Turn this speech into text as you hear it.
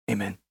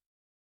Amen.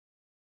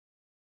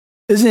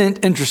 Isn't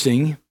it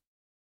interesting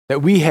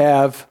that we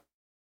have,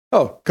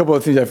 a couple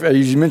of things I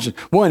usually mention.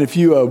 One, if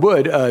you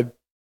would,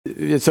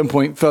 at some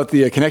point, fill out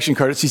the connection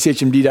card at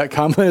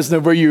cchmd.com. Let us know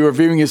where you are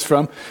viewing us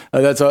from.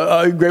 That's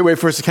a great way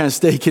for us to kind of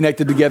stay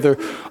connected together.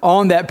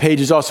 On that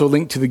page is also a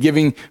link to the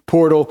giving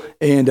portal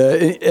and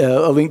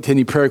a link to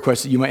any prayer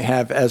requests that you might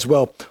have as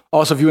well.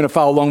 Also, if you want to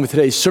follow along with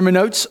today's sermon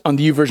notes on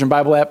the YouVersion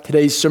Bible app,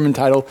 today's sermon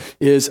title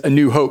is A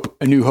New Hope,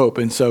 A New Hope.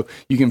 And so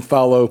you can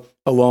follow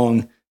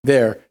along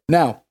there.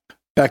 Now,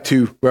 back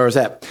to where I was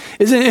at.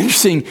 Isn't it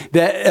interesting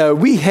that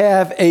we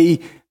have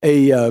a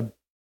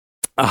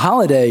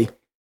holiday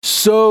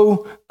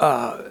so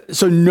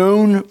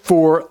known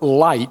for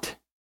light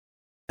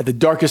at the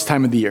darkest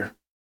time of the year?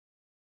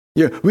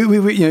 Yeah,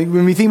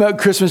 when we think about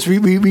Christmas,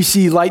 we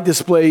see light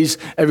displays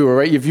everywhere,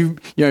 right? If you've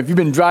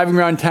been driving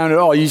around town at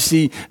all, you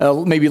see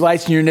maybe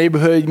lights in your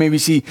neighborhood. You maybe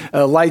see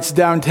lights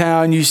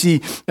downtown. You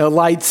see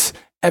lights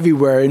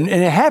everywhere, and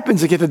it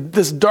happens like at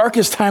this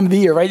darkest time of the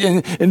year, right?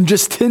 And in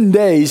just 10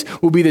 days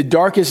will be the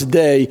darkest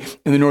day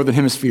in the Northern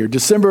Hemisphere.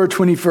 December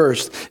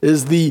 21st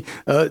is the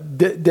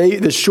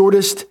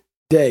shortest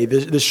day,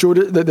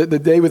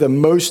 the day with the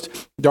most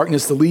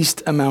darkness, the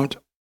least amount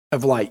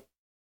of light.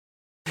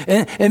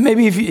 And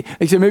maybe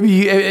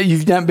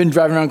you've not been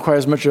driving around quite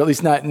as much, or at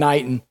least not at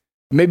night, and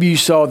maybe you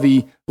saw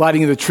the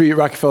lighting of the tree at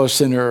Rockefeller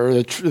Center,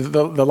 or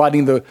the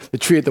lighting of the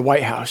tree at the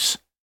White House.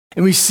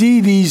 And we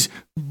see these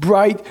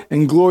bright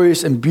and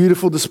glorious and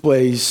beautiful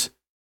displays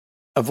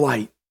of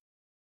light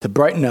to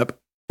brighten up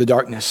the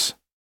darkness.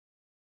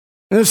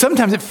 And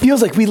sometimes it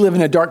feels like we live in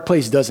a dark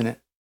place, doesn't it?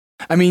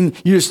 I mean,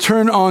 you just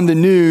turn on the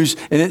news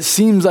and it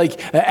seems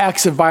like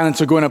acts of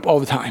violence are going up all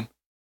the time.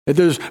 That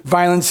there's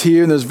violence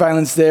here and there's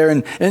violence there.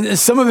 And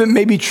some of it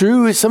may be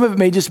true. Some of it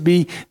may just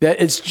be that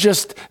it's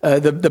just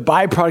the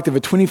byproduct of a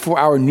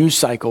 24-hour news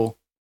cycle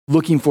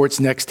looking for its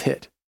next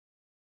hit,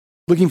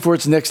 looking for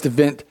its next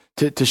event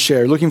to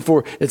share, looking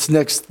for its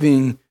next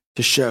thing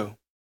to show.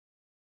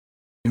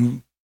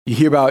 And you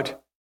hear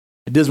about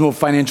a dismal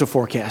financial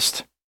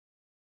forecast.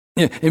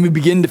 And we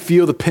begin to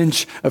feel the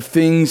pinch of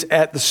things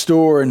at the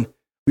store, and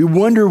we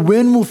wonder,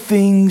 when will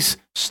things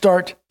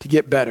start to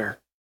get better?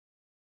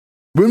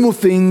 When will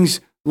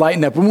things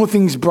lighten up? When will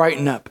things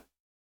brighten up?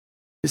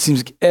 It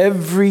seems like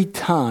every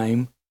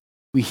time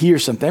we hear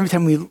something, every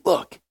time we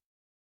look,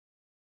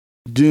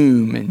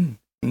 doom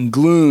and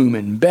gloom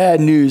and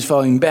bad news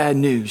following bad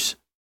news.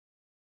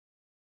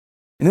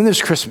 And then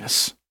there's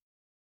Christmas.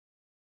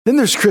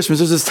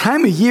 There's this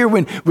time of year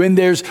when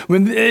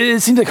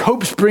it seems like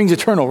hope springs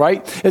eternal,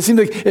 right? It seems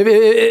like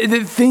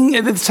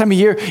at this time of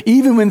year,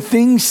 even when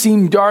things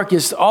seem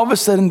darkest, all of a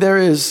sudden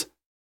there's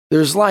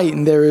light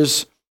and there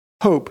is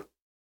hope.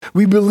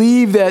 We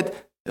believe that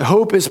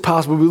hope is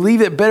possible. We believe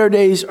that better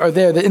days are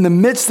there, that in the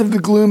midst of the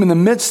gloom, in the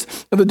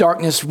midst of the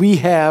darkness, we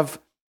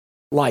have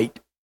light.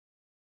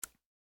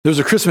 There was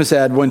a Christmas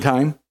ad one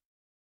time,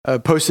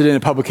 posted in a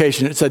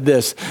publication. It said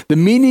this: the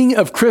meaning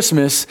of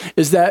Christmas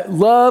is that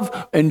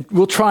love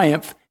will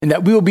triumph and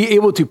that we will be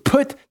able to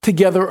put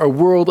together a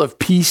world of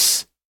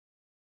peace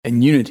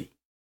and unity.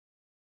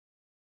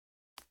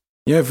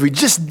 If we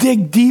just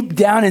dig deep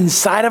down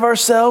inside of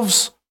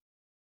ourselves,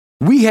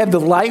 we have the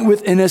light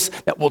within us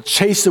that will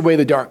chase away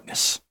the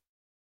darkness.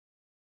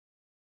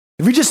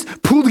 If we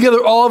just pull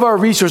together all of our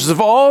resources, of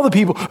all the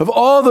people, of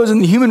all those in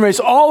the human race,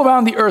 all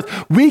around the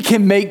earth, we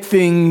can make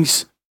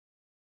things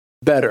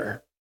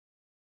better.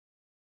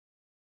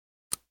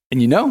 And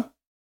don't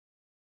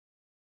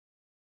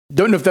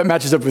know if that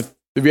matches up with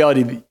the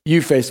reality that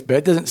you face, but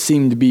it doesn't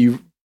seem to be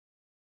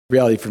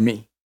reality for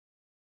me.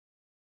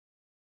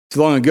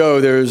 So long ago,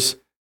 there's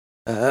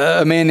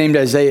a man named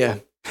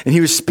Isaiah, and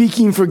he was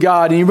speaking for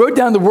God, and he wrote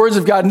down the words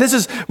of God, and this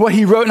is what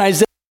he wrote in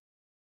Isaiah.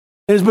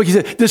 In his book, he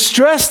said,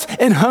 distressed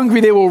and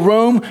hungry, they will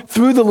roam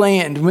through the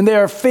land. When they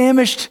are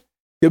famished,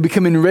 they'll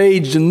become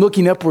enraged, and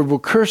looking upward will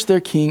curse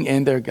their king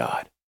and their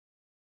God.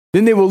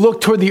 Then they will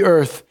look toward the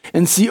earth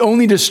and see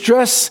only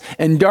distress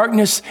and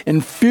darkness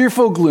and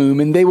fearful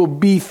gloom, and they will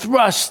be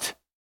thrust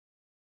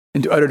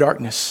into utter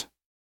darkness.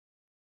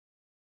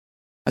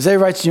 Isaiah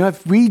writes,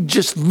 if we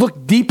just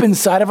look deep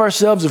inside of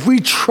ourselves, if we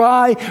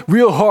try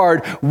real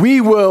hard,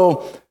 we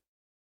will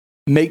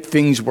make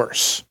things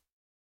worse,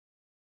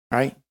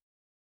 right?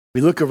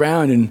 We look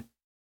around and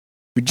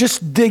we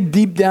just dig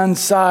deep down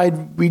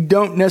inside. We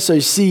don't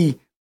necessarily see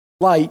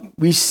light.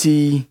 We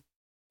see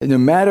that no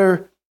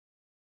matter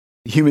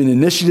the human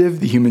initiative,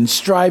 the human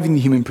striving, the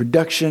human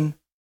production,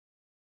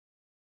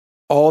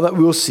 all that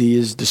we will see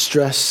is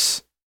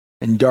distress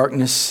and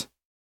darkness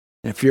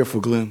and a fearful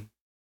gloom.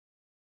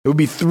 It will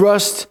be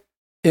thrust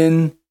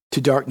into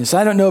darkness.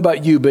 I don't know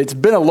about you, but it's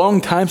been a long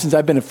time since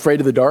I've been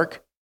afraid of the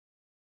dark.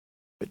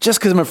 But just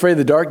because I'm afraid of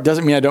the dark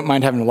doesn't mean I don't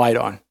mind having the light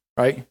on,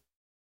 right?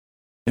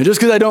 And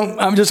just because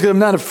I'm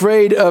not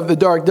afraid of the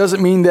dark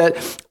doesn't mean that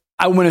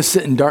I want to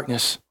sit in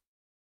darkness.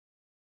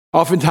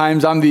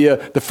 Oftentimes, I'm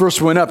the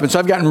first one up, and so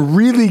I've gotten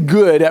really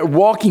good at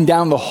walking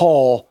down the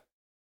hall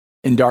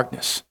in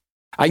darkness.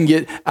 I can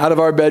get out of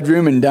our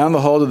bedroom and down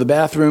the hall to the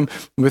bathroom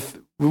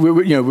with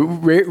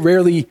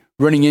rarely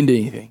running into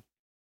anything.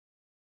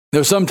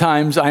 Though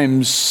sometimes I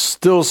am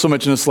still so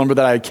much in a slumber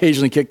that I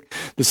occasionally kick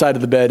the side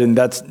of the bed, and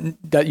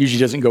that usually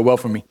doesn't go well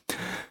for me.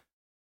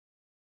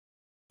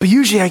 But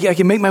usually I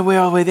can make my way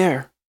all the way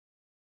there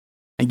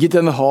and get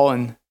down the hall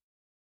and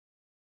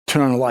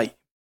turn on a light.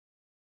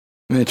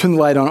 And when I turn the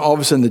light on, all of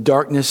a sudden the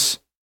darkness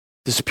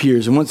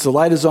disappears. And once the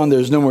light is on,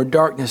 there's no more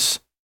darkness.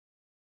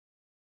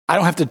 I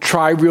don't have to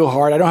try real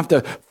hard. I don't have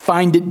to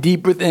find it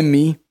deep within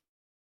me.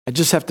 I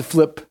just have to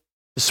flip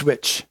the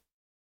switch.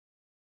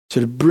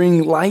 So to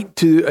bring light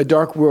to a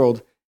dark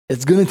world,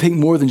 it's going to take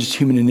more than just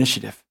human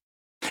initiative.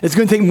 It's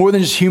going to take more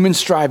than just human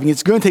striving.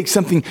 It's going to take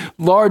something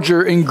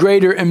larger and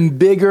greater and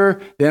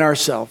bigger than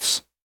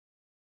ourselves.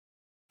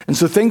 And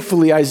so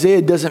thankfully,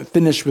 Isaiah doesn't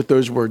finish with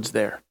those words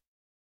there.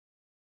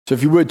 So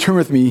if you would, turn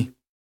with me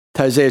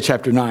to Isaiah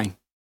chapter 9.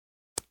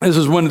 This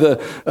is one of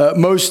the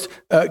most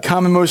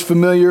common, most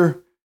familiar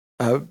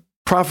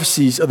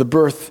prophecies of the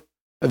birth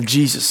of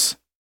Jesus.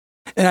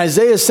 And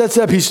Isaiah sets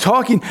up, he's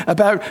talking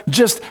about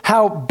just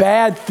how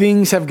bad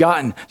things have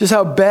gotten, just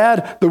how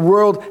bad the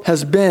world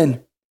has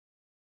been.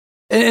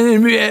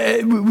 And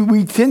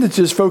we tend to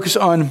just focus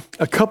on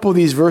a couple of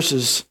these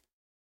verses,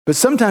 but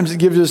sometimes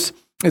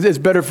it's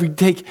better if we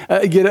get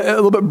a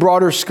little bit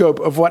broader scope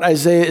of what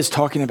Isaiah is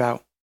talking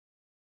about.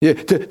 Yeah,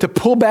 to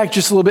pull back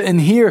just a little bit and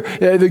hear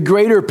the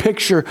greater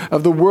picture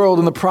of the world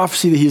and the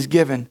prophecy that he's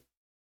given.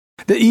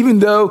 That even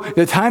though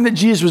the time that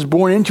Jesus was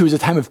born into is a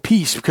time of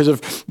peace because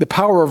of the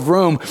power of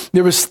Rome,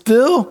 there's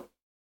still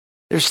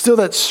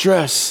that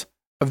stress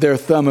of their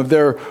thumb, of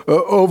their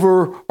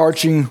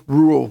overarching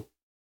rule.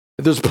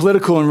 There's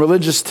political and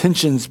religious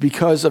tensions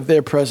because of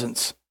their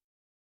presence.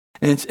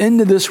 And it's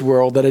into this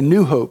world that a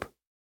new hope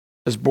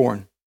is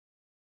born.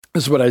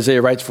 This is what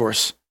Isaiah writes for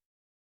us.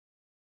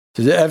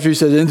 So after he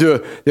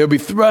says, they'll be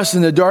thrust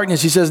into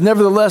darkness, he says,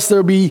 nevertheless,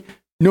 there'll be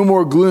no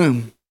more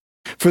gloom.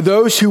 For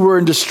those who were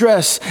in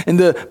distress in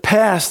the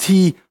past,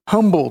 he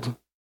humbled.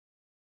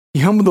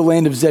 He humbled the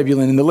land of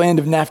Zebulun and the land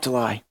of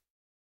Naphtali.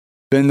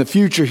 But in the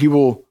future, he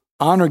will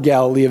honor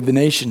Galilee of the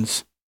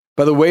nations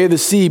by the way of the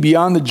sea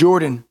beyond the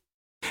Jordan.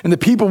 And the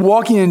people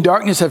walking in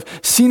darkness have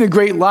seen a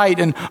great light,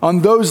 and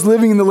on those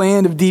living in the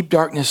land of deep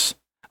darkness,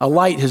 a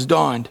light has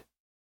dawned.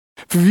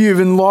 For you have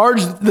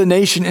enlarged the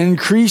nation and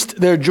increased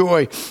their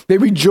joy. They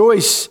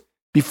rejoice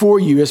before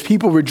you as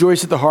people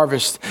rejoice at the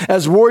harvest,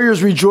 as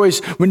warriors rejoice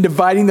when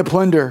dividing the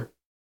plunder.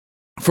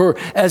 For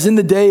as in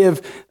the day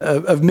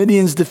of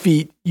Midian's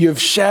defeat, you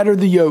have shattered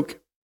the yoke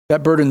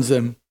that burdens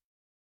them,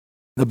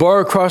 the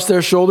bar across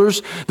their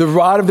shoulders, the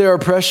rod of their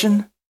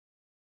oppression.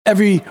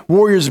 Every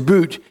warrior's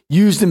boot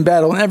used in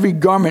battle and every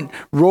garment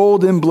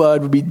rolled in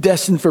blood would be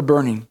destined for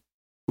burning,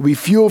 would be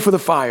fuel for the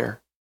fire.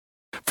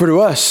 For to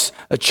us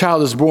a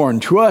child is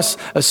born, to us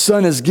a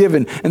son is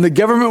given, and the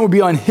government will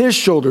be on his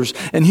shoulders,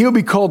 and he'll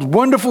be called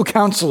Wonderful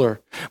Counselor,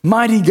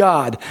 Mighty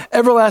God,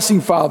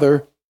 Everlasting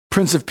Father,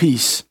 Prince of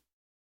Peace.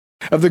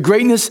 Of the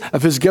greatness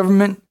of his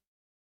government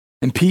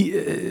and peace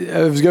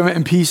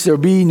there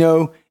will be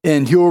no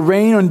end. He will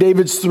reign on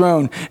David's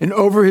throne and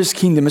over his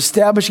kingdom,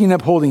 establishing and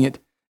upholding it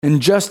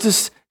in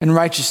justice and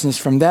righteousness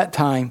from that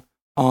time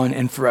on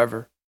and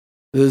forever.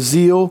 The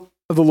zeal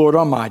of the Lord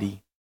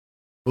Almighty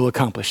will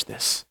accomplish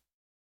this.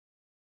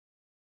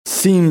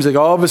 Seems like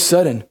all of a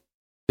sudden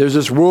there's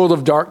this world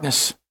of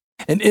darkness,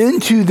 and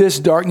into this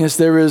darkness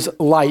there is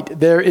light,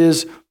 there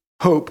is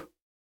hope.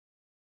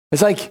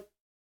 It's like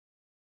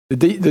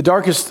the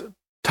darkest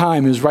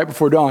time is right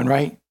before dawn,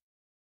 right?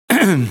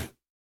 And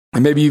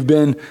maybe you've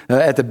been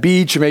at the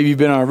beach, or maybe you've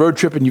been on a road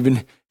trip and you've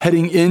been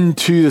heading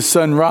into the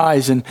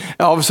sunrise, and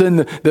all of a sudden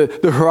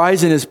the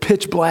horizon is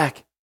pitch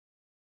black,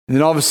 and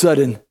then all of a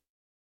sudden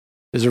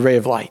there's a ray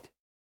of light.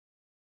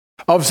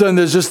 All of a sudden,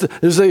 it seems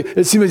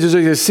like there's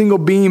like a single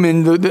beam,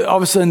 and all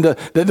of a sudden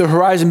the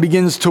horizon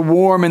begins to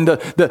warm, and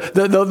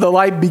the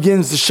light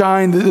begins to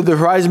shine, the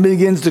horizon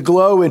begins to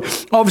glow, and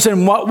all of a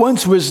sudden what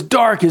once was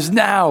dark is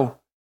now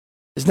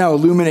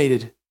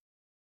illuminated.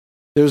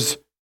 There's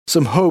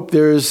some hope.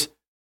 There's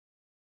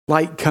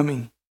light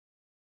coming.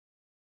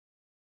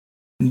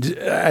 And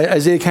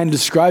Isaiah kind of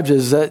describes it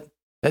as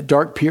that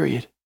dark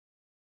period.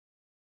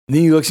 And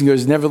then he looks and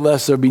goes,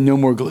 nevertheless, there'll be no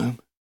more gloom.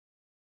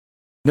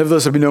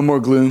 Nevertheless, there'll be no more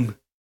gloom.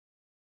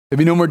 There'll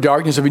be no more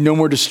darkness. There'll be no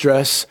more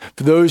distress.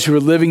 For those who are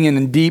living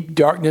in deep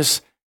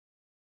darkness,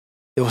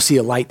 they will see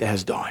a light that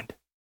has dawned,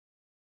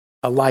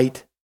 a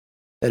light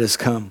that has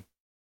come.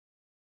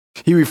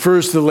 He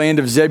refers to the land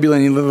of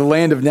Zebulun and the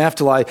land of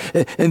Naphtali,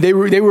 and they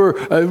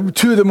were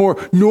two of the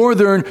more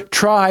northern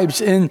tribes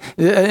in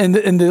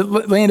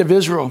the land of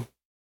Israel.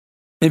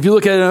 If you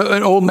look at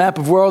an old map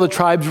of where all the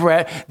tribes were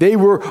at, they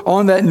were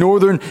on that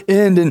northern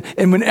end.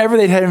 And whenever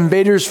they had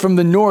invaders from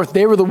the north,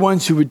 they were the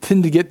ones who would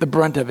tend to get the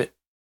brunt of it.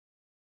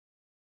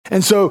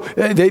 And so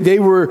they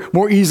were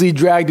more easily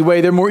dragged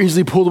away. They're more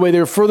easily pulled away. They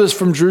were furthest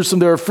from Jerusalem.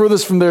 They were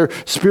furthest from their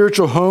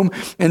spiritual home.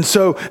 And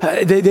so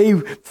they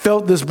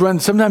felt this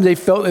brunt. Sometimes they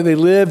felt that they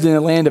lived in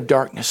a land of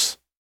darkness.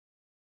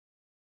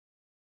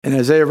 And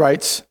Isaiah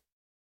writes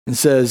and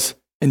says,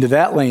 into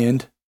that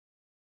land,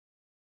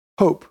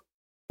 hope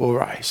will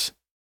rise.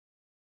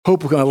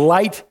 Hope will come.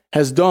 Light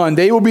has dawned.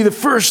 They will be the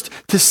first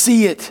to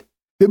see it.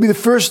 They'll be the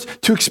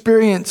first to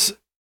experience.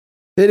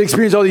 They'd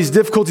experienced all these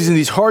difficulties and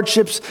these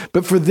hardships,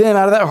 but for them,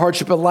 out of that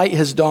hardship, a light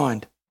has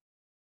dawned.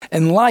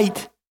 And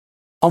light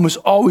almost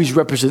always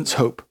represents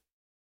hope.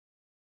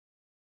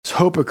 This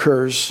hope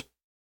occurs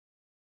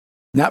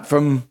not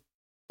from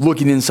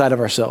looking inside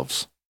of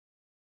ourselves.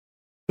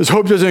 This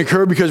hope doesn't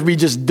occur because we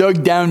just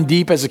dug down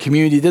deep as a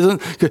community. It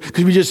doesn't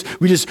because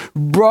we just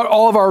brought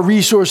all of our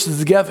resources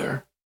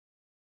together.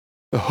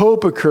 The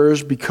hope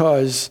occurs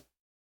because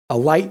a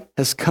light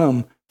has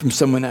come from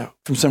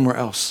somewhere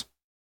else.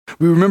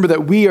 We remember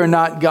that we are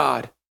not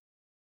God.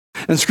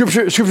 And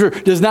Scripture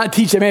does not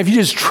teach that, man, if you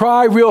just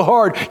try real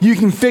hard, you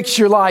can fix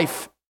your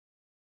life.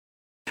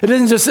 It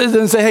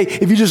doesn't say, hey,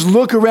 if you just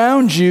look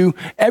around you,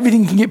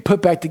 everything can get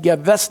put back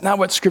together. That's not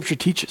what Scripture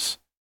teaches.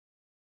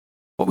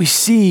 What we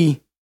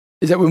see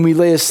is that when we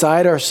lay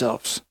aside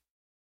ourselves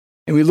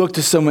and we look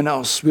to someone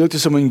else, we look to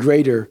someone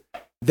greater,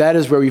 that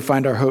is where we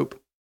find our hope.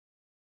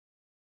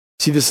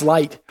 See, this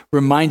light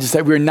reminds us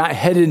that we're not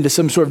headed into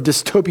some sort of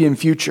dystopian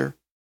future,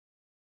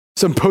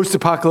 some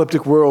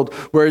post-apocalyptic world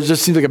where it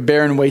just seems like a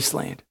barren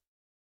wasteland.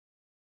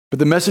 But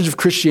the message of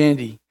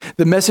Christianity,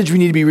 the message we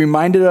need to be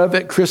reminded of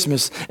at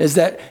Christmas is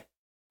that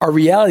our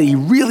reality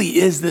really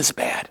is this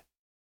bad.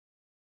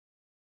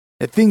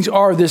 That things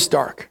are this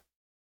dark.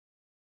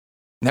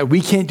 And that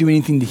we can't do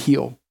anything to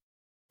heal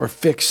or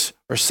fix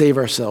or save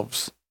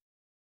ourselves.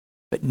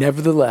 But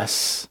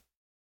nevertheless,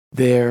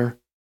 there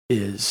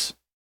is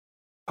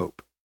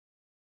hope.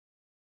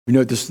 We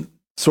know this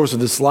source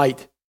of this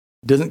light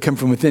doesn't come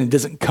from within. It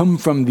doesn't come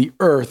from the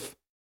earth.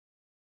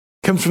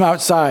 It comes from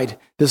outside.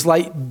 This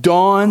light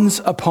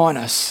dawns upon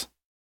us.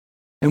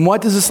 And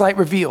what does this light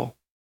reveal?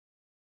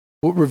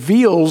 Well, it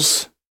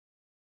reveals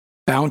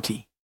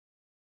bounty.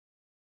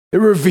 It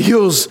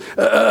reveals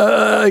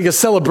like a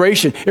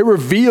celebration. It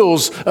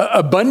reveals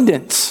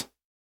abundance.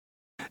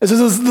 It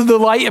says the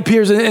light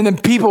appears and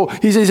the people,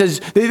 he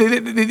says,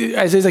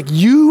 Isaiah's like,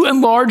 you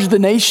enlarged the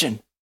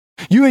nation.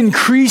 You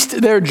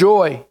increased their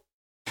joy.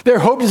 Their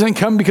hope doesn't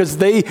come because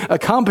they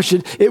accomplished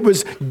it. It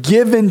was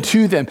given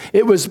to them.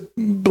 It was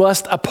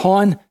blessed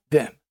upon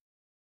them.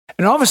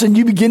 And all of a sudden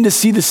you begin to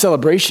see the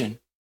celebration.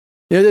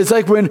 It's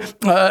like when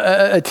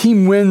a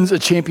team wins a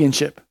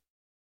championship.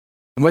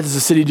 And what does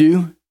the city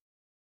do?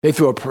 They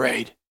throw a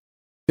parade.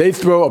 They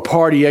throw a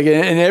party, and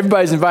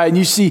everybody's invited. And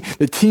you see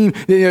the team,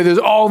 there's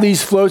all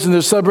these floats, and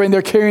they're celebrating.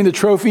 They're carrying the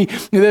trophy.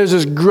 There's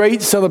this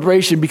great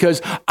celebration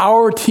because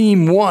our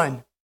team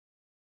won.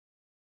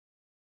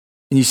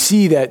 And you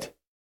see that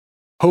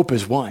hope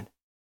has won.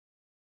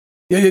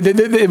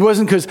 It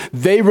wasn't because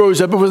they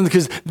rose up. It wasn't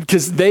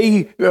because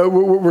they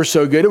were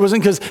so good. It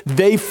wasn't because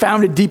they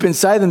found it deep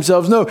inside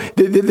themselves. No,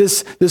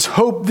 this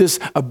hope, this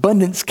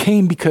abundance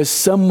came because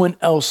someone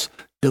else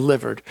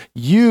delivered.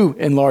 You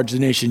enlarged the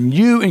nation.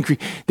 You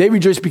increased. They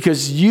rejoiced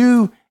because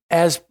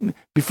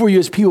before you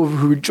as people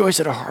who rejoice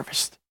at a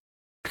harvest,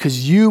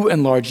 because you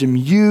enlarged them.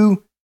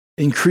 You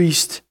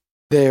increased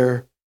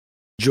their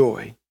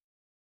joy.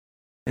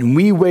 And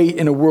we wait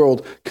in a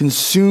world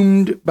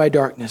consumed by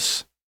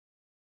darkness.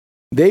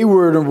 They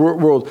were in a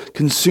world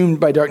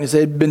consumed by darkness. They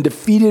had been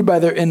defeated by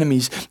their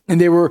enemies,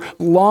 and they were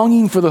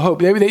longing for the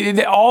hope.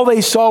 All they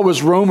saw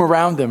was Rome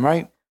around them,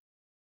 right?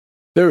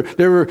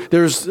 There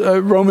was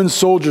Roman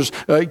soldiers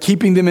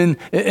keeping them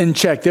in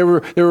check. There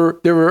was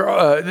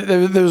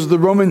the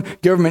Roman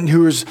government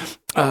who was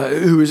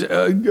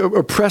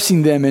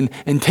oppressing them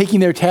and taking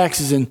their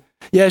taxes. And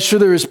yeah, sure,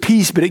 there was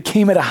peace, but it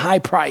came at a high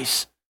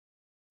price.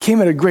 It came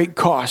at a great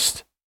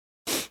cost.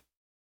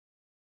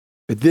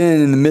 But then,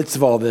 in the midst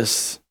of all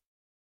this,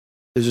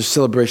 there's a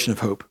celebration of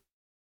hope.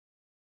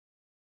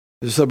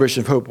 There's a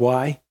celebration of hope.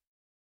 Why?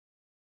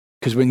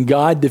 Because when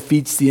God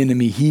defeats the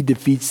enemy, he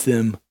defeats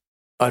them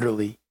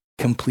utterly,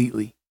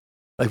 completely.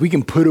 Like we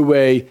can put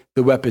away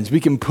the weapons. We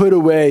can put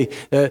away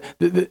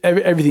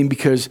everything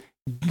because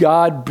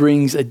God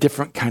brings a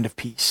different kind of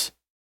peace.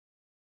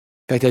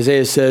 In fact,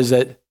 Isaiah says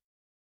that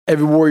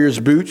every warrior's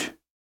boot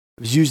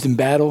was used in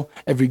battle.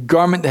 Every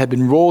garment that had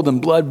been rolled in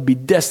blood would be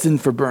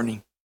destined for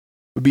burning,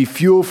 would be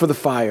fuel for the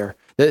fire.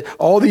 That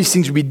all these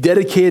things would be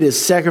dedicated as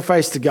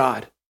sacrifice to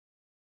God.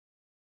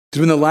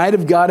 Because when the light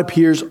of God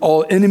appears,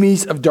 all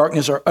enemies of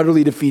darkness are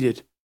utterly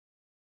defeated.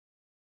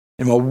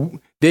 And while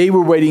they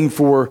were waiting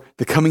for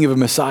the coming of a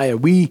Messiah,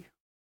 we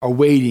are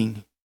waiting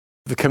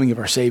for the coming of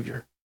our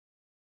Savior.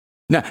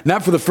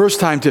 Not for the first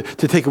time to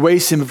take away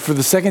sin, but for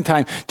the second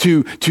time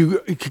to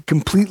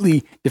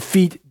completely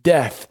defeat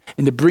death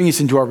and to bring us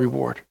into our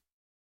reward.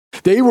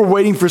 They were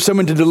waiting for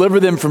someone to deliver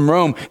them from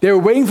Rome. They were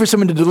waiting for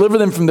someone to deliver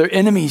them from their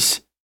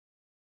enemies.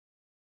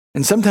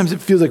 And sometimes it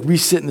feels like we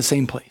sit in the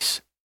same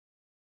place.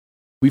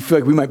 We feel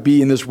like we might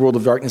be in this world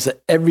of darkness,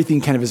 that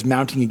everything kind of is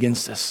mounting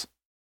against us.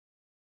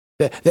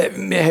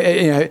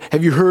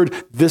 Have you heard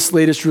this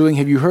latest ruling?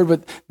 Have you heard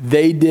what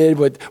they did,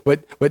 what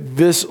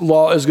this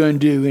law is going to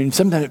do? And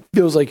sometimes it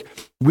feels like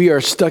we are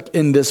stuck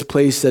in this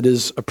place that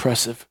is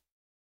oppressive.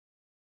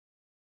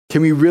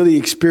 Can we really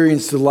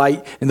experience the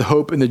light and the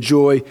hope and the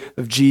joy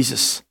of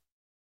Jesus?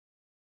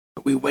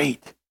 But we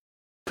wait,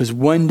 because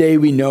one day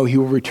we know he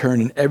will return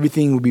and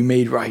everything will be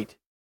made right.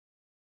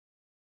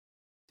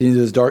 Into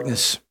this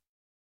darkness,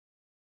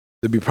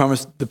 the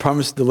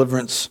promised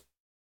deliverance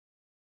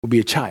will be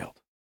a child.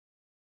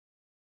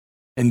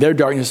 In their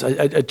darkness,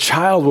 a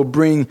child will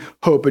bring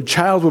hope. A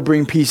child will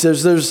bring peace.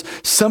 There's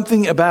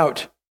something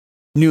about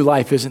new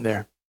life, isn't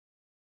there?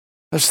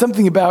 There's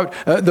something about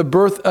the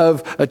birth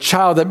of a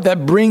child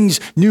that brings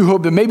new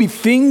hope, that maybe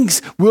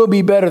things will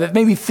be better, that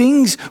maybe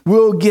things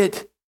will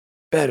get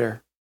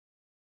better.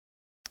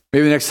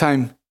 Maybe the next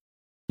time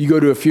you go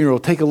to a funeral,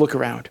 take a look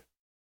around.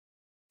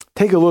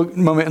 Take a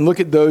moment and look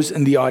at those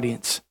in the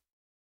audience.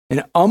 And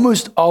it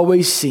almost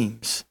always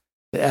seems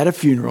that at a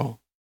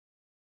funeral,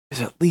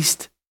 there's at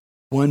least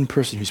one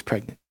person who's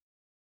pregnant.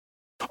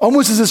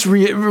 Almost as this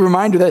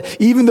reminder that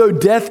even though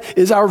death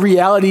is our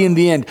reality in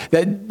the end,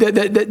 that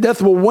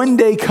death will one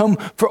day come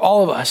for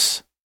all of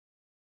us,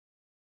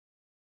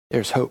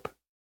 there's hope.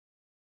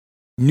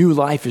 New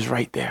life is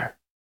right there.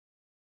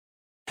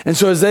 And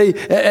so as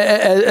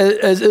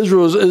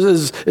Israel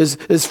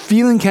is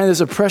feeling kind of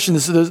this oppression,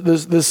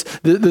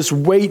 this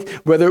weight,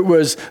 whether it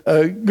was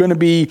going to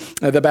be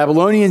the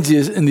Babylonians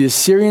and the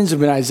Assyrians,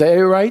 when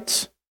Isaiah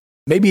writes,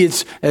 maybe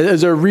it's,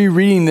 as they're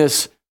rereading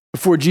this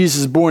before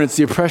Jesus is born, it's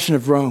the oppression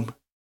of Rome.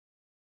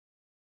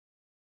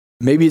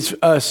 Maybe it's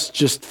us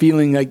just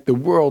feeling like the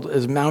world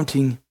is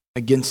mounting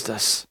against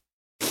us.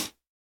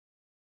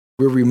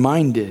 We're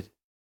reminded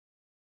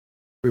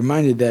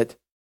that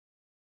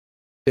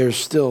there's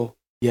still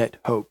yet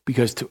hope,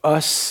 because to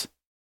us,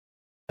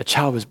 a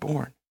child was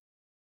born.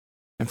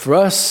 And for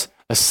us,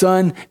 a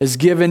son is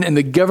given, and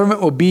the government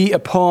will be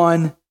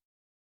upon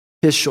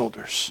his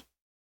shoulders.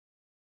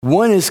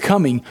 One is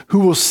coming who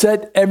will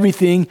set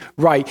everything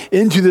right.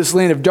 Into this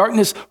land of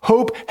darkness,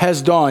 hope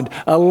has dawned.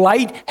 A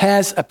light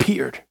has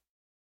appeared.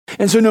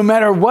 And so no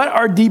matter what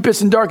our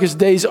deepest and darkest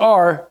days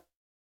are,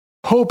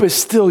 hope is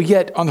still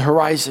yet on the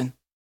horizon.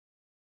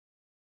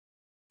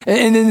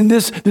 And then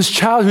this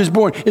child who's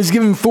born is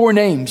given 4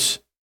 names,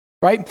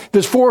 right?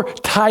 There's 4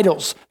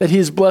 titles that he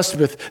is blessed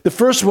with. The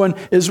first one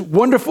is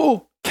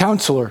Wonderful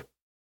Counselor.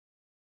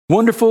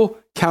 Wonderful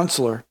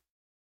Counselor.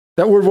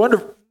 That word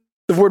wonderful,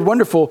 the word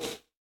wonderful,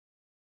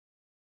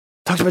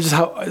 talks about just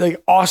how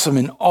awesome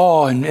and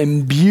awe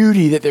and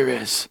beauty that there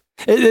is.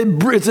 It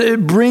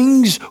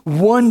brings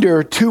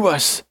wonder to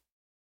us.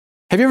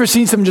 Have you ever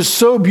seen something just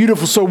so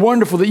beautiful, so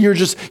wonderful that you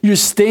just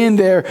stand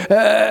there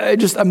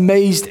just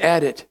amazed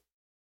at it?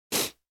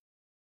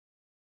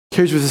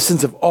 Carries with a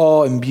sense of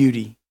awe and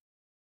beauty.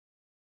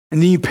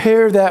 And then you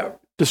pair that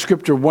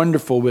descriptor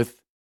wonderful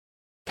with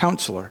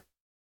counselor.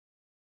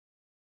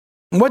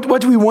 And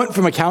what do we want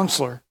from a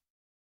counselor?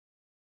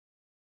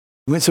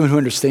 We want someone who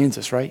understands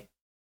us, right?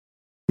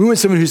 We want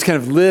someone who's kind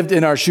of lived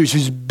in our shoes,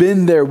 who's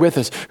been there with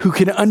us, who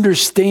can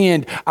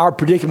understand our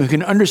predicament, who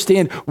can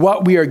understand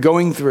what we are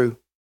going through.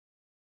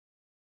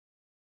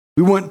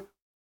 We want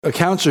a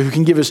counselor who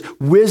can give us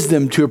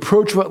wisdom to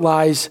approach what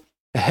lies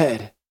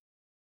ahead.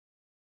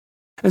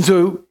 And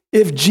so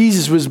if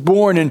Jesus was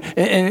born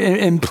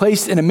and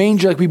placed in a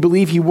manger like we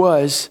believe he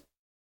was,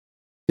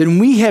 then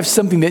we have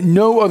something that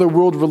no other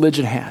world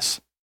religion has.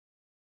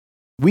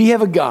 We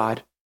have a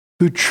God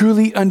who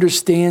truly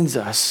understands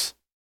us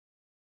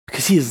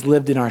because he has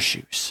lived in our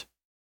shoes.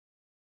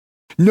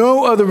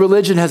 No other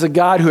religion has a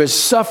God who has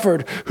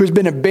suffered, who has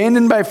been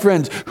abandoned by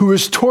friends, who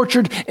was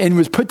tortured and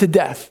was put to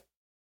death.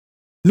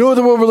 No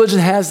other world religion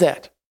has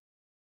that.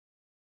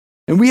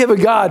 And we have a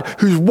God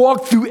who's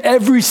walked through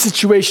every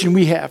situation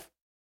we have,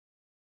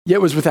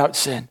 yet was without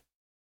sin.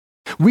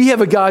 We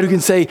have a God who can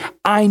say,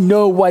 I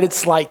know what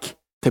it's like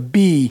to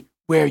be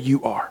where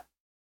you are.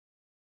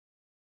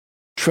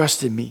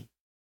 Trust in me,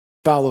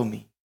 follow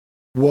me,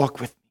 walk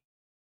with me.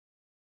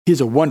 He is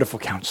a wonderful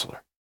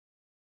counselor.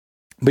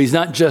 But he's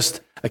not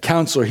just a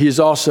counselor, he is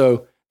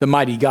also the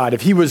mighty God.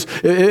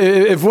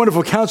 If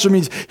wonderful counselor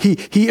means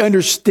he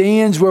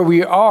understands where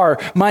we are,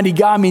 mighty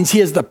God means he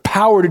has the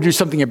power to do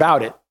something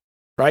about it,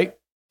 right?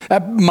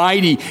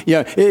 Mighty,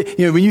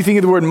 when you think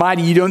of the word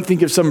mighty, you don't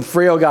think of some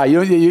frail guy.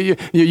 You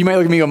might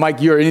look at me and go,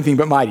 Mike, you're anything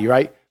but mighty,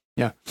 right?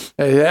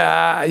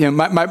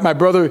 My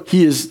brother,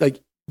 he is like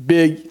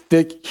big,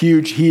 thick,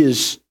 huge. He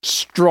is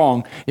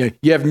strong.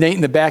 You have Nate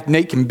in the back.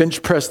 Nate can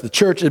bench press the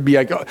church. It'd be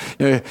like,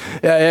 you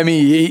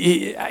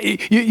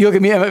look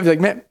at me, I'm like,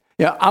 man,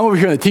 I'm over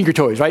here on the Tinker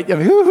Toys, right? I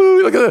mean,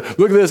 look at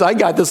this. I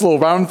got this little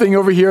round thing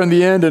over here on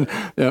the end, and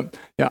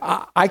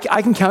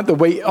I can count the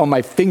weight on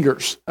my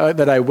fingers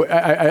that I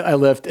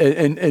lift,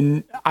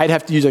 and I'd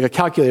have to use like a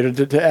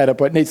calculator to add up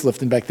what Nate's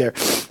lifting back there.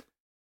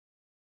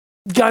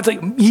 God's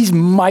like, he's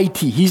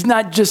mighty. He's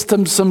not just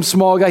some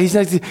small guy. He's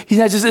not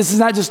just, this is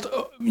not just,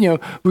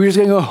 we're just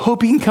going to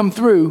hope he can come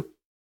through.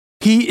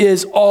 He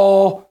is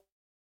all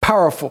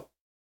powerful.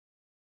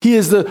 He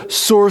is the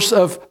source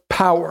of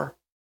power.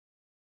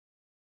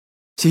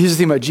 See, here's the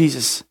thing about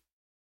Jesus.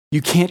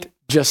 You can't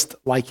just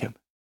like him.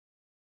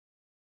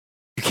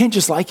 You can't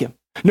just like him.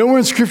 Nowhere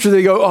in Scripture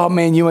they go, oh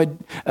man,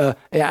 I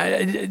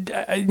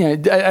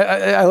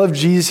love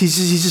Jesus.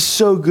 He's just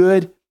so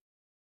good.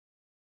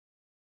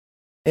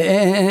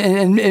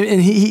 And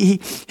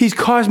he's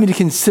caused me to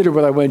consider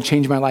whether I want to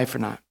change my life or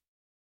not.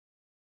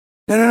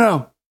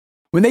 No.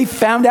 When they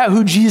found out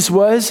who Jesus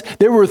was,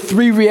 there were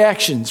three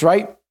reactions,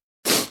 right?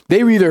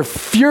 They were either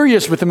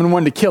furious with him and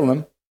wanted to kill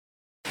him.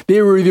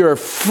 They were either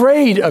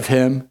afraid of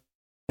him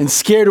and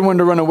scared and wanted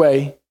to run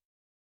away,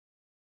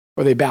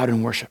 or they bowed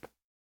in worship.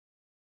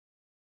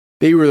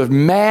 They were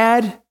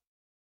mad,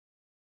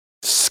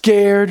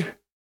 scared,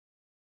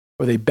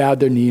 or they bowed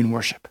their knee in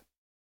worship.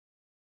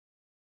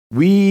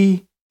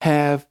 We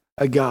have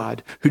a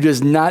God who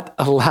does not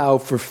allow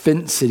for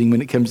fence sitting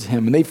when it comes to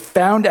him. When they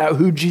found out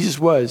who Jesus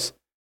was,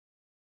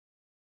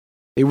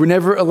 they were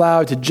never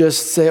allowed to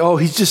just say, oh,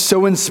 he's just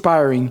so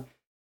inspiring.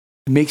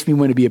 It makes me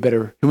want to be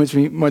makes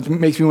me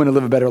want to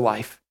live a better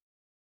life.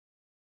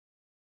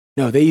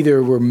 No, they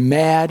either were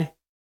mad,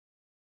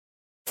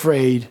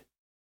 afraid,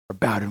 or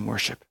bowed in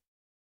worship.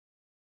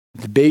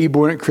 If the baby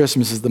born at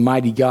Christmas is the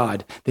mighty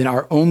God, then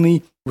our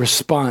only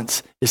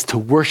response is to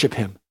worship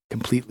him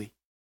completely.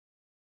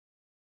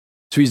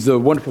 So he's the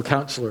wonderful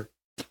counselor.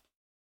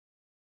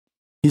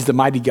 He's the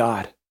mighty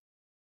God.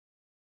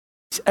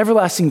 He's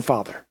everlasting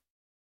Father.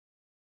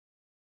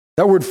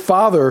 That word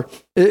Father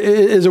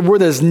is a word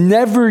that is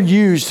never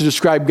used to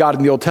describe God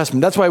in the Old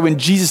Testament. That's why when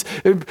Jesus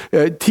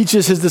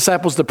teaches his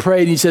disciples to pray,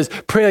 and he says,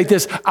 pray like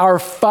this, our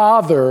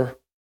Father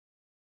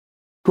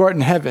who art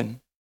in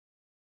heaven,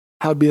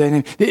 hallowed be thy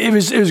name. It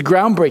was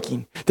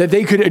groundbreaking that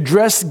they could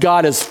address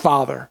God as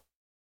Father.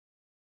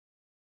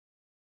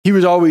 He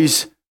was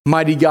always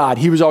mighty God.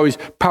 He was always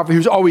powerful. He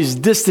was always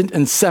distant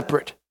and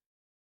separate.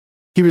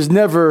 He was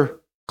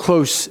never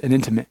close and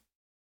intimate.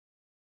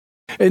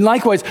 And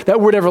likewise, that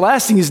word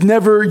everlasting is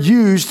never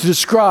used to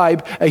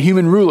describe a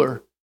human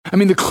ruler. I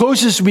mean, the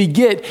closest we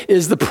get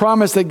is the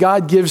promise that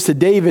God gives to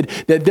David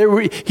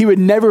that he would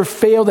never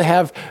fail to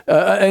have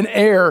an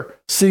heir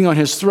sitting on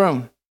his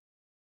throne.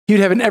 He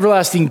would have an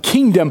everlasting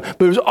kingdom,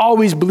 but it was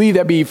always believed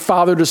that be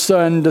father to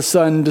son,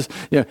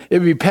 it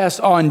would be passed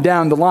on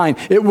down the line.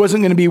 It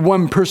wasn't going to be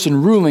one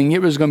person ruling.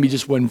 It was going to be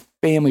just one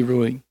family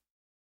ruling.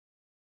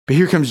 But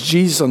here comes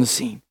Jesus on the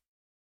scene.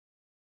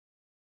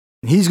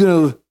 And he's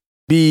going to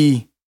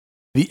be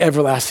the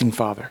everlasting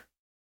Father.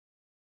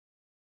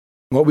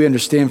 What we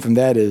understand from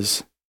that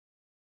is,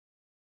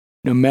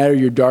 no matter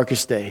your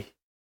darkest day,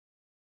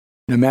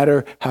 no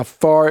matter how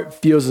far it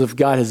feels as if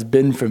God has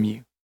been from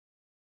you,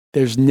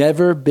 there's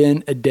never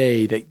been a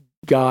day that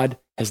God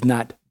has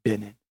not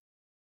been in.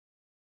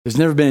 There's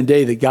never been a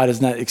day that God has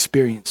not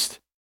experienced.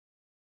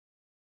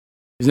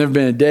 There's never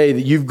been a day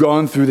that you've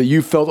gone through that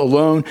you felt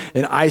alone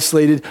and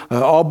isolated,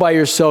 all by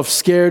yourself,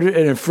 scared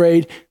and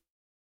afraid.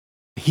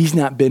 He's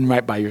not been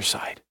right by your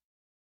side.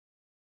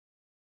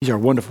 He's our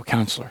wonderful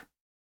counselor.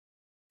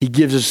 He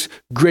gives us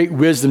great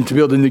wisdom to be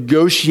able to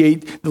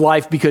negotiate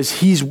life because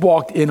he's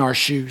walked in our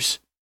shoes.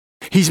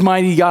 He's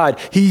mighty God.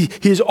 He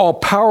is all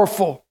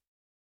powerful.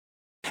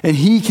 And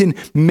he can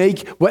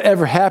make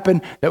whatever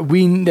happen that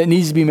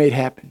needs to be made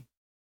happen.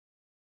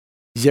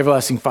 He's the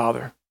everlasting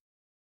Father.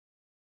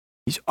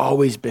 He's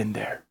always been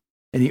there,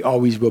 and he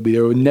always will be.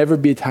 There will never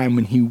be a time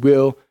when he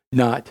will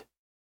not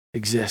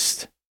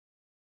exist.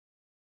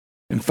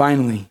 And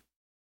finally,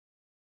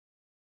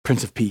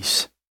 Prince of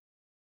Peace.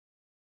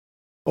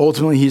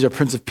 Ultimately, he's our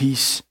Prince of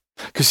Peace.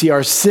 Because see,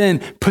 our sin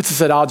puts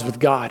us at odds with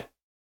God.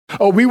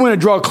 Oh, we want to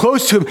draw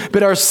close to him,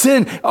 but our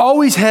sin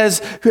always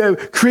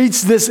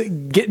creates this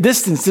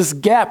distance, this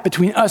gap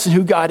between us and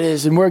who God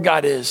is and where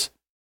God is.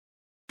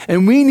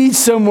 And we need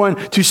someone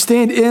to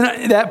stand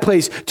in that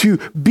place, to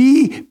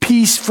be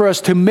peace for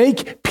us, to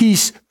make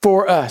peace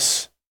for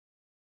us.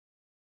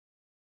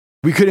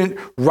 We couldn't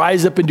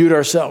rise up and do it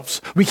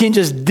ourselves. We can't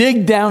just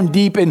dig down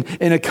deep and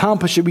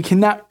accomplish it. We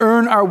cannot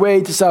earn our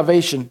way to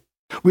salvation.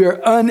 We are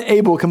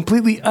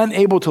completely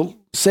unable to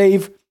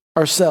save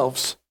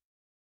ourselves.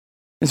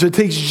 And so it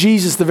takes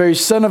Jesus, the very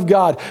Son of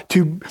God,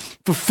 to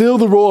fulfill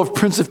the role of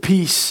Prince of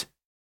Peace,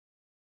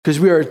 because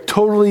we are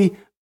totally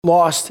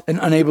lost and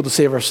unable to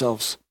save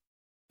ourselves.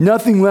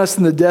 Nothing less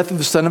than the death of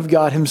the Son of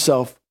God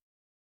himself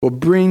will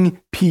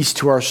bring peace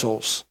to our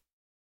souls.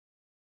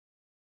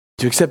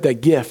 To accept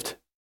that gift,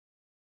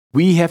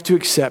 we have to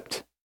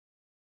accept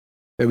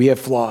that we have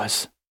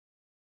flaws,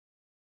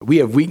 that we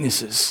have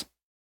weaknesses,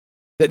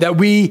 that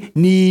we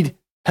need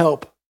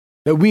help,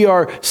 that we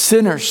are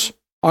sinners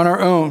on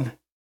our own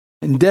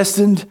and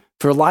destined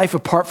for life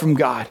apart from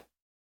God.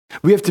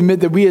 We have to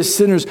admit that we as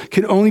sinners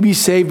can only be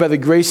saved by the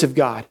grace of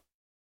God.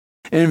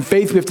 And in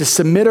faith, we have to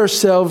submit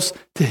ourselves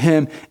to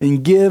him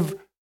and give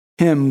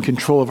him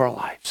control of our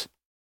lives.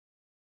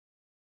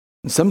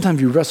 And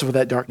sometimes we wrestle with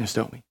that darkness,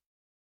 don't we?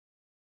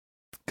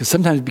 Because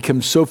sometimes it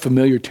becomes so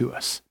familiar to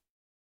us.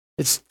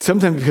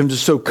 Sometimes it becomes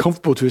just so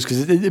comfortable to us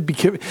because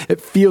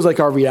it feels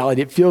like our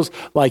reality. It feels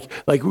like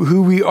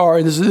who we are.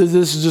 And this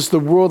is just the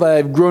world that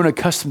I've grown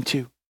accustomed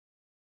to.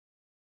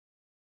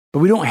 But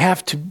we don't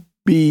have to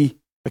be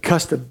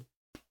accustomed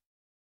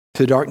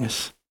to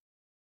darkness.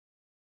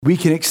 We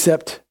can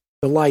accept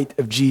the light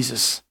of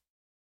Jesus.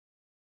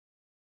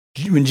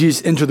 When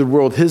Jesus entered the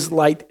world, his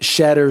light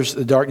shatters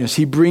the darkness.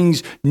 He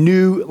brings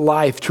new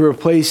life to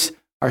replace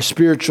our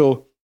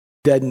spiritual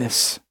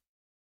deadness.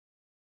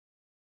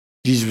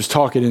 Jesus was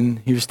talking and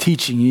he was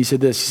teaching, and he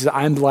said this. He said,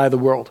 I am the light of the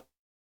world.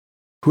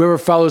 Whoever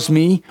follows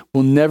me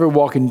will never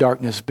walk in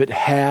darkness, but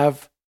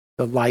have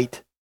the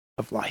light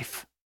of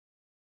life.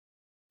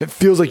 It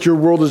feels like your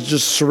world is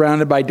just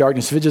surrounded by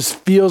darkness, if it just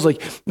feels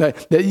like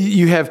that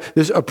you have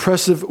this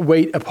oppressive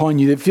weight upon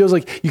you, that feels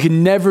like you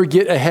can never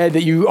get ahead,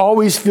 that you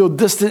always feel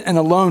distant and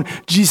alone,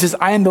 Jesus says,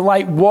 I am the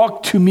light,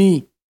 walk to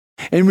me.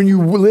 And when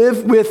you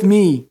live with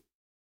me,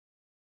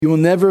 you will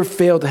never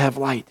fail to have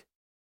light.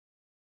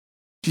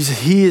 Jesus,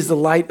 he is the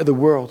light of the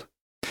world.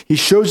 He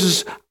shows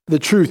us the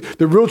truth,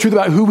 the real truth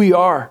about who we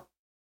are,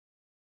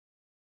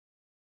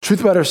 truth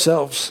about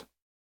ourselves.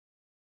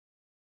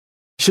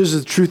 He shows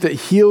us the truth that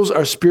heals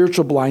our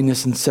spiritual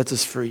blindness and sets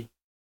us free.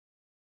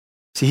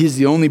 See, he is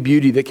the only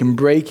beauty that can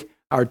break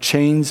our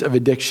chains of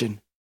addiction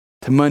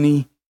to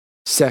money,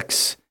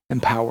 sex,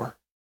 and power.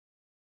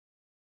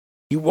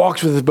 He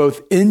walks with us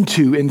both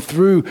into and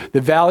through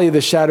the valley of the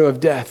shadow of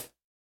death.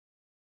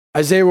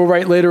 Isaiah will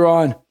write later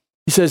on,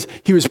 he says,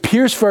 he was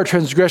pierced for our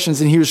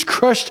transgressions and he was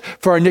crushed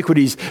for our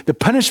iniquities. The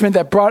punishment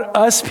that brought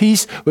us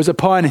peace was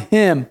upon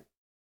him,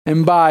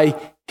 and by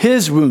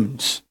his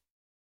wounds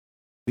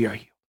we are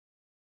healed.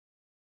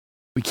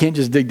 We can't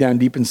just dig down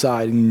deep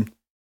inside and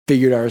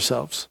figure it out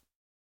ourselves.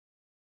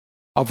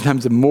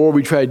 Oftentimes, the more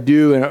we try to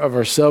do of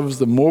ourselves,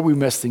 the more we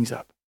mess things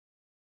up.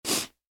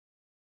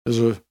 There's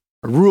a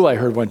rule I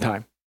heard one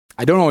time.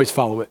 I don't always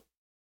follow it,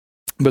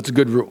 but it's a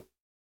good rule.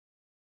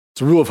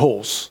 It's a rule of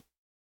holes.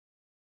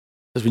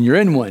 Because when you're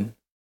in one,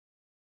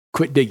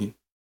 quit digging.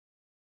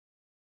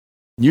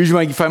 Usually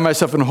when I find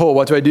myself in a hole,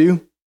 what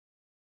do?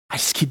 I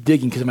just keep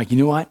digging because I'm like, you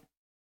know what?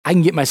 I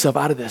can get myself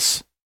out of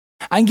this.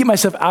 I can get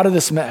myself out of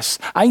this mess.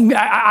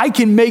 I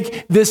can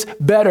make this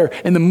better.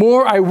 And the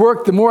more I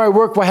work,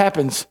 what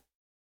happens?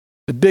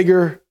 The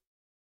bigger,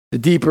 the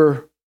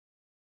deeper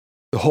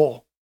the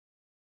hole.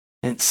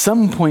 And at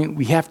some point,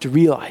 we have to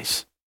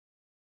realize,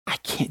 I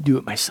can't do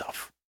it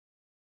myself.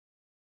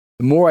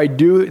 The more I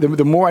do,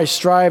 the more I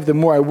strive, the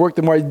more I work,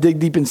 the more I dig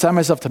deep inside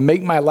myself to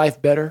make my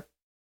life better,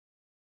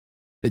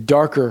 the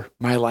darker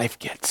my life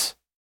gets.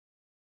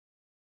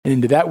 And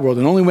into that world,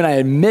 and only when I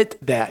admit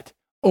that,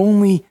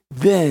 only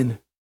then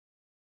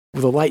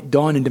will the light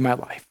dawn into my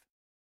life.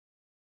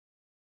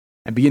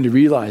 I begin to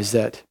realize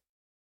that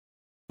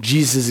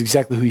Jesus is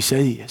exactly who he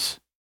said he is.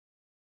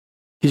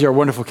 He's our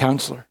wonderful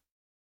counselor.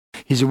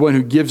 He's the one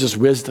who gives us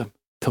wisdom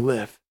to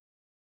live.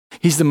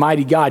 He's the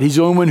mighty God. He's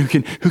the only one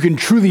who can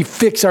truly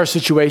fix our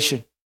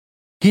situation.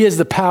 He has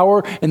the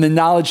power and the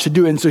knowledge to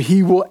do it, and so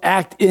he will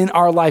act in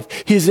our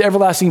life. He is the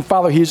everlasting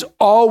Father. He is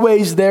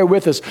always there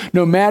with us,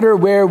 no matter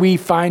where we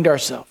find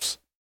ourselves.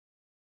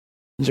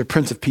 He's our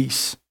Prince of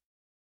Peace.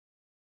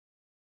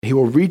 He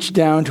will reach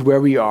down to where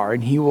we are,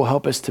 and he will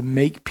help us to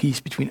make peace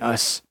between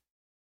us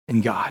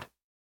and God.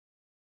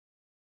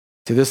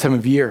 To this time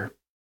of year,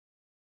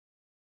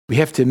 we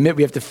have to admit,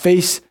 we have to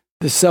face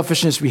the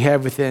selfishness we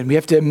have within. We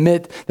have to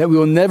admit that we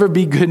will never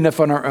be good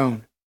enough on our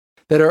own,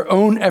 that our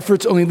own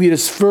efforts only lead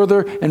us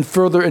further and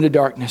further into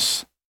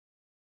darkness.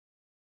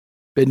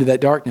 But into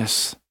that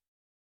darkness,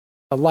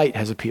 a light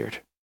has appeared.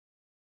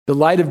 The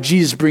light of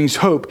Jesus brings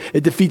hope.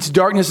 It defeats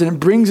darkness and it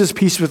brings us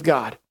peace with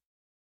God.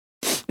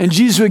 And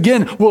Jesus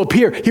again will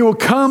appear. He will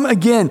come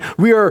again.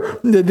 We are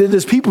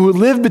this people who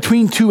live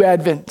between two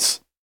advents.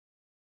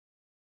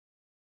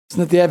 It's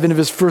not the advent of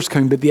his first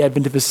coming, but the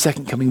advent of his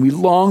second coming. We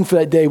long for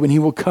that day when he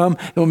will come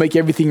and will make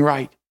everything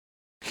right.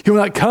 He will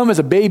not come as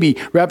a baby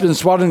wrapped in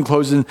swaddling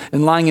clothes and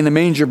lying in the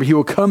manger, but he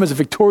will come as a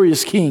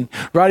victorious king,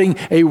 riding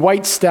a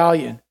white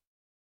stallion.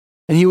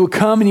 And he will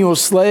come and he will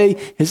slay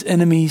his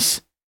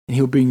enemies, and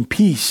he will bring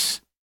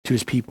peace to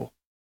his people.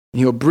 And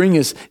he will bring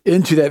us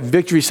into that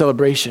victory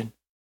celebration.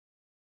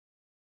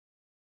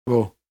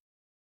 We'll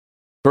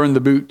burn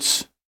the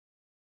boots.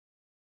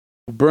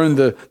 We'll burn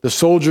the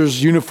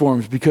soldiers'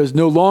 uniforms because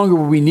no longer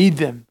will we need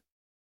them.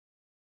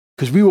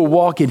 Because we will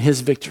walk in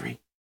his victory.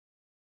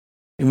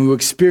 And we will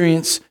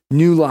experience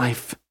new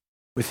life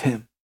with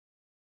him.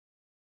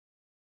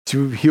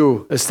 So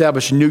he'll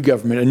establish a new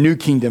government, a new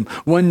kingdom,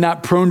 one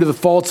not prone to the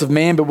faults of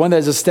man, but one that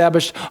is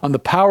established on the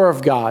power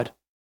of God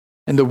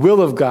and the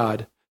will of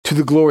God to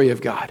the glory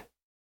of God.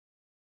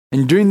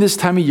 And during this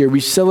time of year, we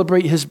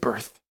celebrate his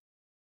birth.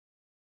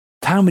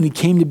 The time when he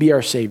came to be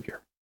our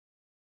Savior.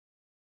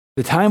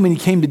 The time when he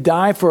came to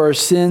die for our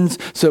sins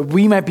so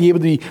we might be able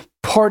to be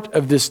part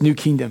of this new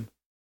kingdom,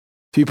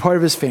 to be part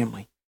of his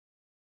family.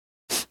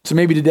 So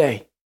maybe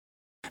today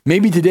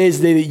is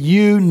the day that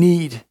you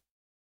need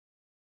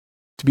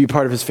to be a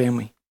part of his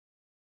family.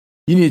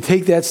 You need to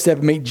take that step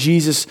and make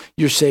Jesus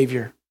your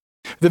Savior.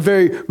 The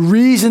very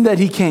reason that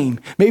he came.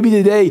 Maybe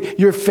today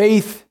your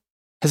faith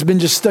has been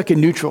just stuck in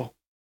neutral.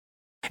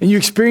 And you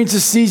experience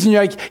this season,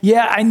 you're like,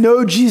 yeah, I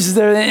know Jesus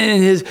there,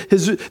 and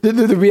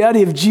the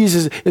reality of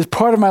Jesus is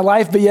part of my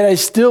life, but yet I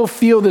still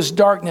feel this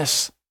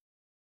darkness.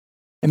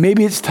 And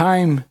maybe it's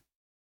time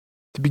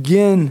to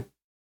begin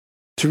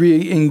to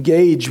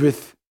re-engage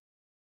with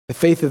the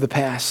faith of the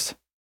past,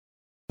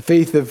 the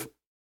faith of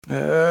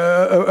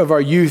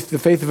our youth, the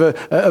faith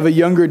of a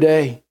younger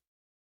day.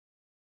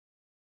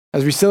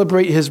 As we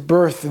celebrate his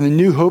birth and the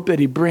new hope that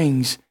he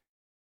brings,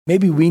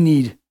 maybe we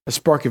need a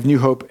spark of new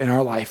hope in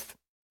our life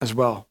as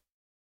well.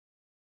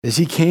 As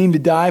he came to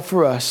die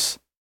for us,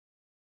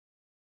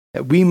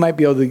 that we might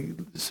be able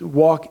to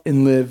walk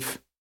and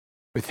live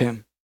with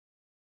him.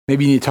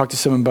 Maybe you need to talk to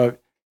someone about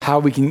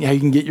how you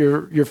can get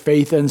your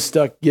faith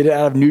unstuck, get it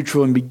out of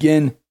neutral, and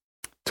begin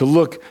to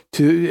look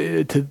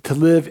to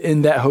live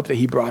in that hope that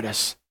he brought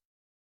us.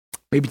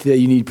 Maybe today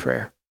you need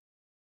prayer.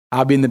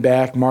 I'll be in the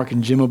back. Mark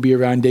and Jim will be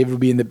around. David will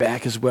be in the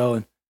back as well.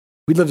 And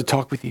we'd love to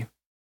talk with you.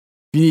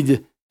 If you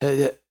need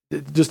to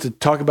just to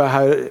talk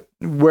about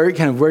where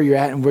you're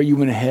at and where you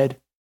want to head,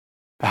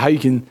 how you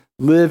can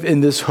live in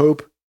this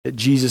hope that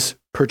Jesus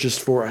purchased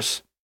for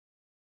us.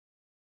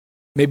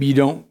 Maybe you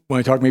don't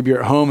want to talk. Maybe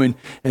you're at home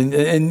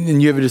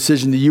and you have a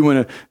decision that you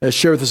want to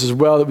share with us as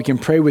well that we can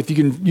pray with. You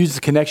can use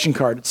the connection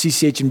card at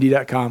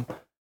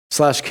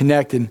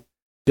cchmd.com/connect, and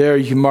there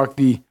you can mark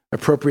the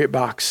appropriate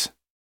box.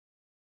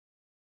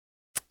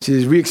 See,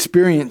 as we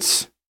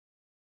experience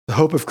the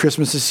hope of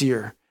Christmas this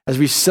year, as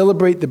we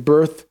celebrate the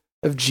birth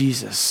of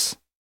Jesus,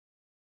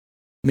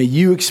 may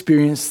you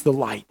experience the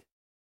light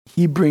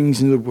he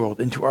brings into the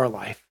world, into our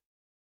life.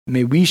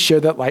 May we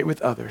share that light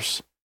with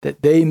others,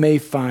 that they may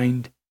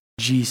find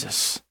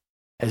Jesus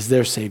as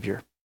their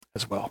Savior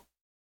as well.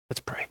 Let's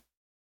pray.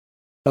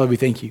 Father, we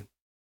thank you.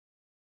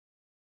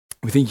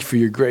 We thank you for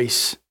your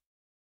grace.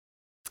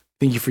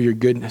 Thank you for your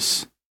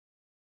goodness.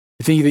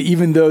 I think that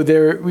even though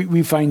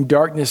we find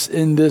darkness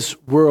in this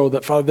world,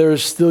 that, Father, there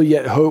is still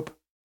yet hope.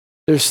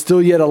 There's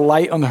still yet a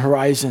light on the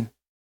horizon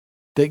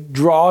that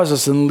draws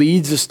us and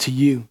leads us to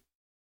you.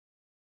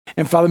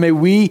 And Father, may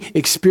we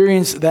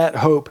experience that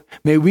hope.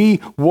 May we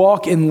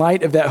walk in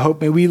light of that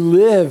hope. May we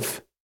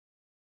live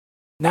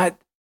not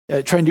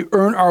trying to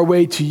earn our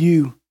way to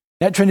you,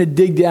 not trying to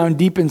dig down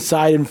deep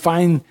inside and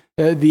find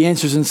the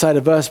answers inside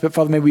of us, but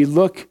Father, may we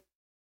look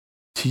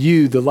to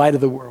you, the light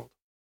of the world.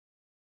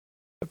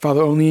 But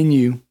Father, only in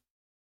you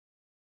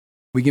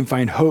we can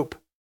find hope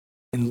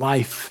and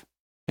life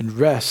and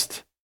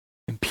rest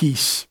and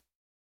peace,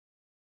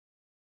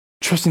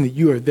 trusting that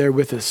you are there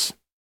with us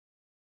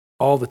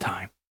all the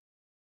time.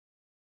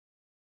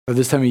 Or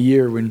this time of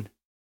year when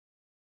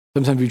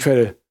sometimes we try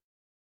to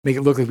make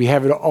it look like we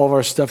have all of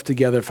our stuff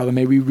together, Father,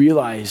 may we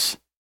realize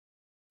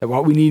that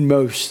what we need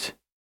most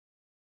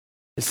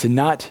is to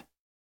not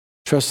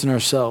trust in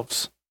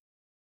ourselves,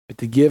 but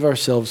to give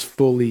ourselves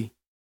fully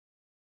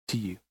to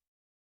you.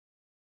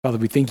 Father,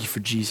 we thank you for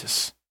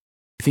Jesus.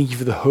 We thank you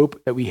for the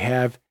hope that we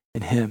have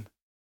in him.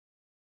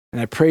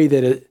 And I pray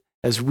that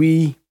as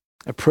we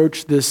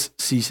approach this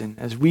season,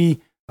 as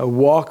we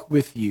walk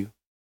with you,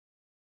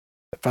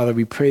 Father,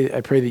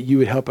 I pray that you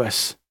would help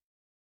us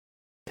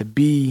to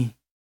be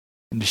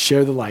and to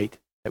share the light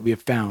that we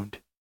have found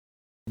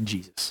in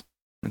Jesus.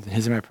 And in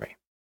his name I pray.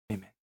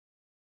 Amen.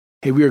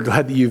 Hey, we are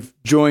glad that you've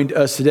joined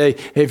us today.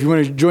 Hey, if you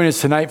want to join us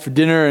tonight for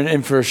dinner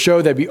and for a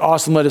show, that'd be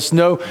awesome. Let us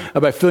know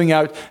by filling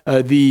out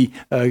letting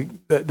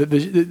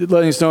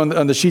us know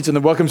on the sheets in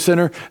the Welcome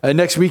Center.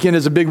 Next weekend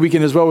is a big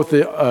weekend as well with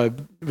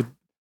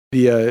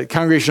the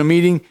congregational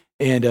meeting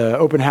and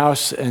open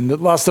house and a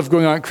lot of stuff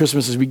going on at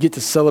Christmas as we get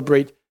to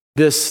celebrate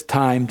this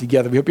time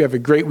together. We hope you have a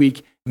great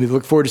week, and we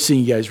look forward to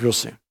seeing you guys real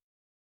soon.